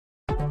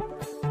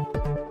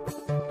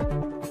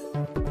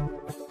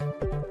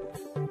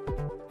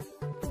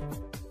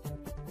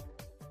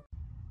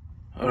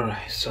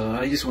Alright, so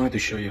I just wanted to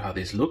show you how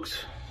this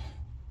looks.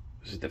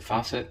 This is the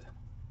faucet.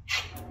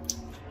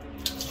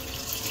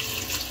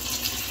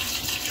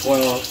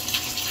 Well,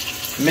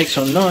 it makes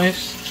some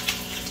noise,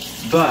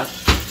 but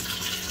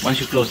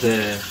once you close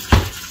the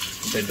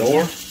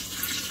door,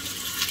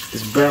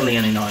 there's barely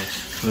any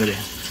noise, really.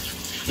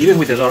 Even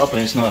with the door open,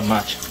 it's not that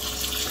much.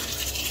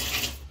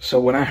 So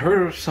when I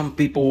heard some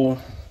people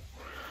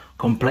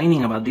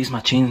complaining about these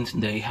machines,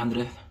 the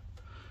 800,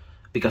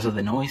 because of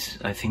the noise,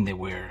 I think they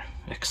were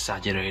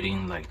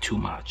exaggerating like too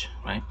much,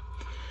 right?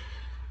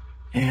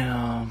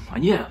 And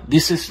yeah,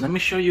 this is, let me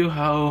show you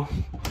how,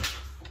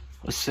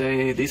 let's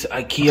say this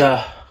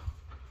IKEA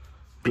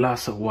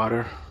glass of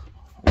water,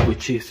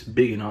 which is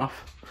big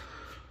enough.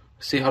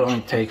 See how long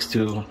it takes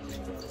to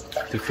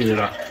fill it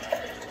up.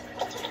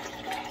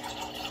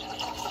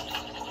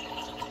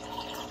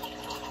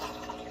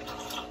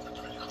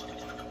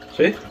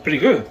 See, pretty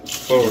good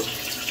for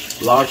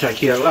large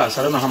IKEA glass.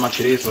 I don't know how much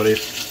it is, but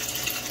it's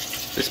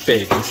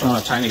big. It's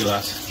not a tiny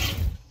glass.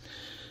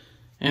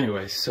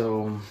 Anyway,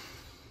 so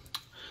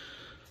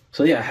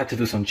yeah, I had to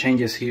do some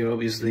changes here.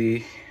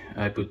 Obviously,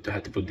 I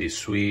had to put this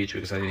switch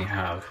because I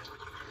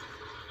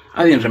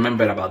didn't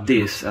remember about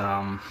this.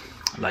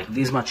 Like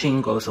this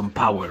machine goes on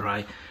power,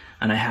 right?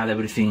 And I had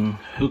everything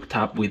hooked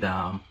up with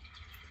a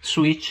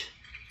switch.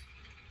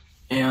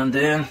 And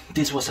then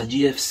this was a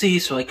GFC,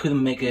 so I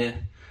couldn't make it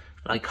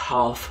like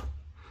half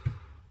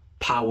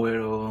power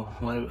or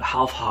whatever,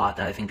 half hot,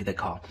 I think they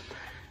call.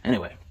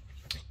 Anyway,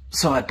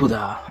 so I put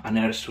an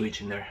air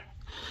switch in there.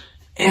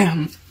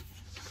 And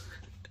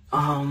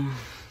I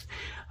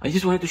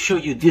just wanted to show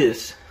you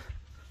this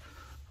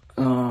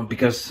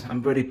because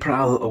I'm very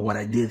proud of what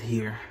I did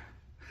here.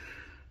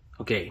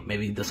 Okay,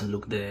 maybe it doesn't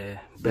look the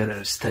better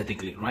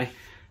aesthetically, right?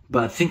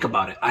 But think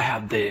about it. I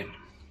had the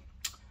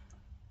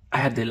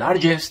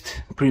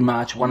largest, pretty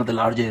much one of the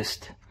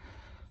largest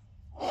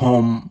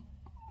home,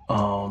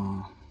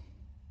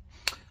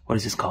 what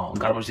is this called?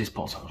 Garbage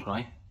disposals,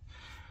 right?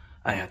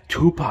 I had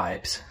 2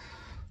 pipes,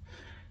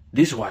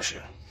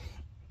 dishwasher,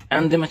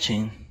 and the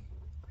machine,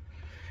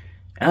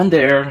 and the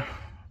air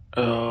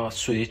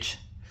switch.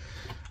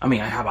 I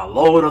mean, I have a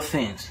lot of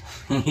things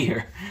in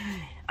here,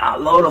 a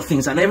lot of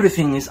things, and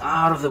everything is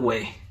out of the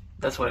way.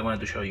 That's what I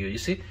wanted to show you. You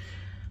see,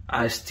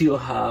 I still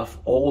have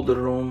all the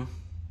room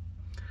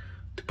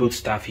to put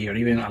stuff here,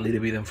 even a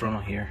little bit in front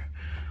of here.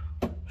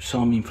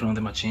 Some in front of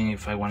the machine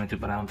if I wanted to,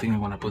 but I don't think I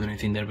want to put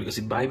anything there because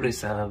it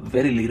vibrates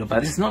very little.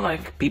 But it's not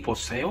like people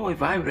say, oh, it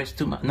vibrates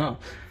too much. No,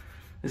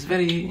 it's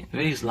very,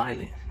 very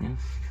slightly.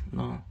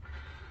 Yeah?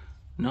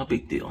 No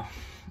big deal.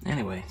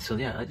 Anyway, so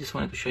yeah, I just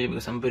wanted to show you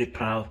because I'm very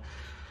proud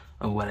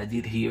of what I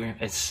did here,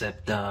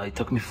 except it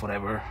took me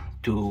forever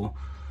to,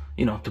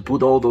 to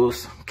put all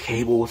those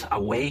cables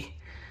away.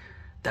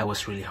 That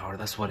was really hard.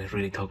 That's what it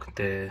really took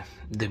the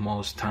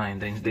most time.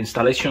 The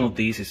installation of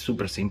this is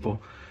super simple,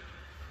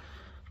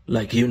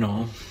 like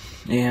and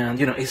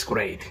it's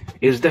great.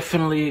 It's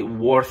definitely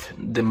worth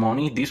the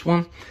money, this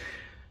one,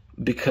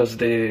 because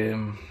the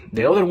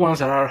other ones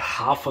that are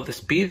half of the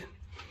speed,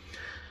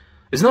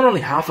 it's not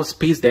only half of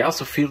speed, they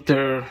also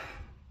filter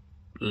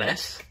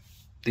less.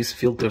 This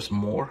filters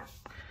more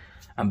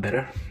and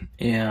better,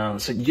 and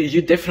so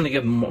you definitely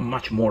get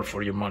much more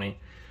for your money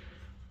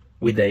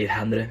with the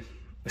 800,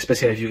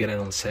 especially if you get it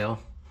on sale.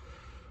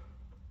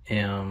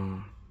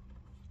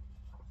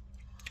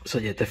 So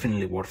yeah,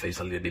 definitely worth it. It's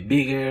a little bit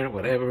bigger,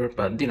 whatever,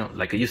 but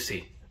like you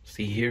see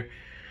here,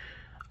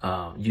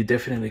 you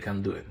definitely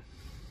can do it.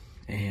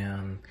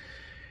 And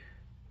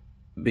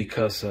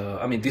because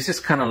I mean, this is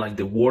kind of like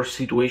the worst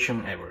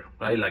situation ever,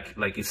 right?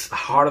 Like it's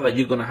hard that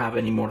you're gonna have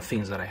any more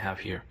things that I have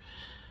here,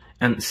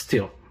 and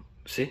still,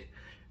 see,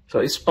 so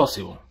it's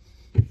possible.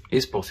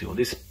 It's possible.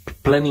 There's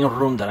plenty of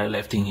room that I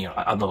left in here,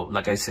 although,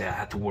 like I said, I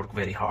had to work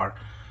very hard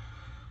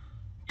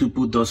to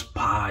put those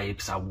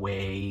pipes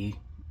away,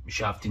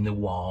 shoved in the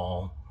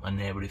wall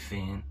and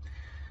everything.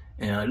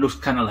 It looks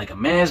kind of like a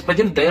mess, but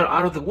they're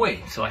out of the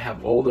way, so I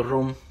have all the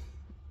room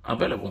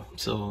available.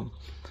 So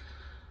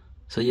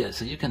yeah,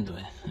 so you can do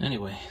it.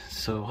 Anyway,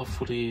 so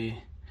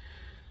hopefully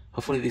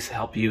this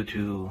helped you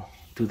to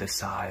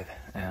decide.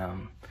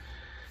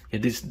 Yeah,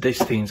 these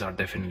things are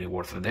definitely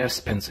worth it. They're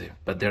expensive,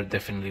 but they're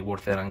definitely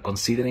worth it. And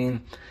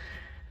considering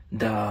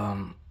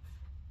the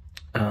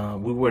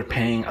we were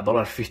paying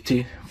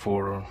 $1.50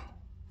 for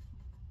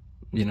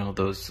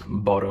those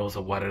bottles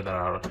of water that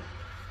are,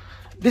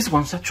 these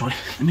ones actually,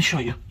 let me show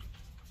you.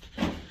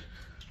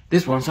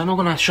 These ones, I'm not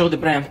gonna show the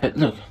brand, but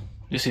look,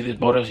 you see these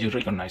bottles, you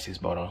recognize these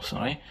bottles,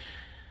 right?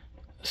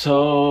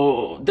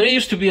 So there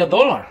used to be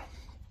 $1.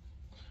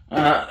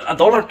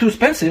 $1 too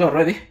expensive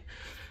already.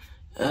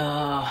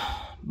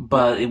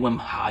 But it went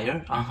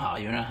higher and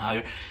higher and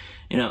higher.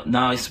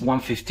 Now it's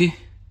 $1.50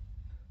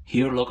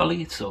 here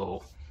locally.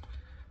 So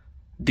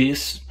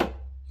this,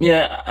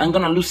 yeah, I'm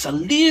gonna lose a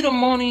little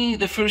money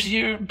the first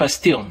year, but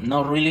still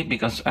not really,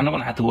 because I'm not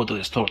gonna have to go to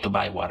the store to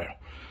buy water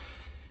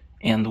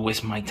and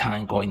waste my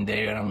time going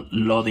there and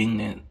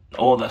loading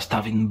all that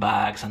stuff in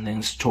bags and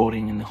then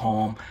storing in the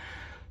home.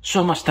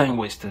 So much time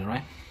wasted,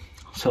 right?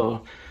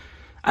 So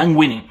I'm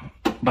winning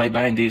by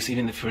buying this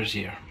even the first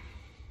year.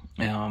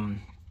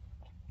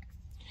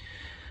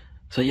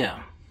 So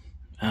yeah,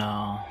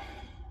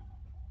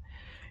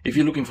 if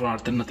you're looking for an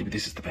alternative,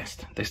 this is the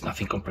best. There's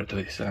nothing compared to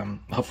this.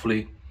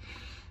 Hopefully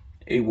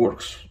it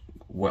works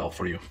well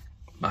for you.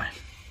 Bye.